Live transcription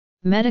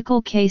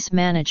Medical case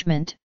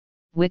management,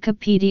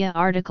 Wikipedia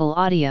article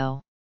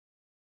audio.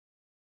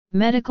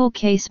 Medical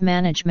case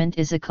management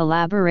is a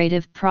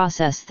collaborative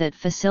process that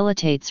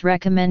facilitates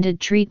recommended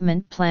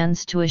treatment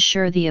plans to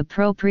assure the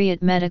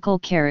appropriate medical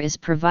care is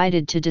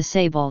provided to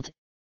disabled,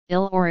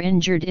 ill or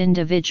injured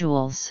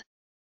individuals.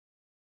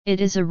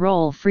 It is a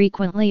role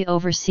frequently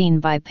overseen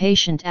by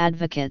patient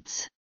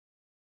advocates.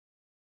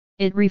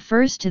 It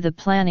refers to the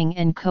planning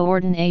and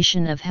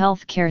coordination of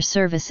healthcare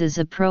services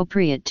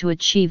appropriate to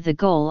achieve the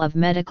goal of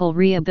medical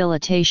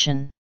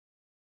rehabilitation.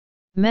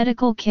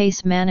 Medical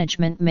case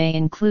management may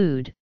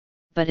include,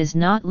 but is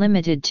not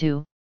limited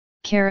to,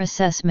 care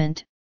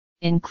assessment,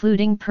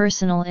 including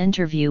personal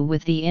interview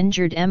with the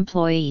injured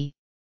employee,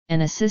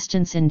 and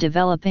assistance in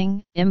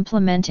developing,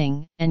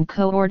 implementing, and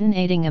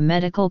coordinating a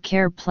medical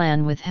care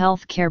plan with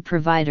healthcare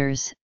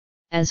providers,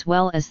 as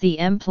well as the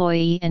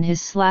employee and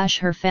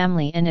his/her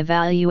family, and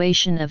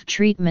evaluation of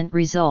treatment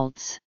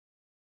results.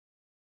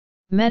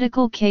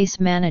 Medical case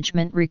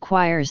management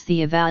requires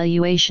the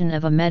evaluation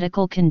of a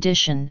medical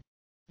condition,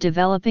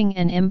 developing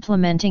and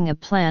implementing a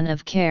plan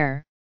of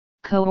care,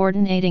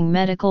 coordinating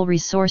medical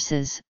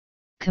resources,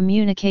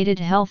 communicated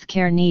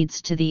healthcare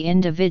needs to the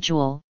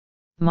individual,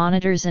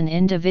 monitors an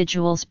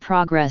individual's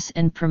progress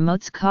and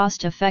promotes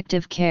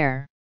cost-effective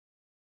care.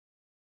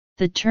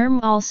 The term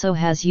also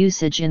has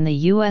usage in the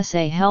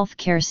USA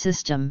healthcare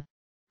system,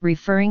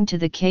 referring to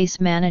the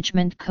case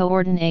management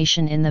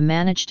coordination in the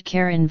managed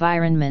care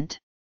environment.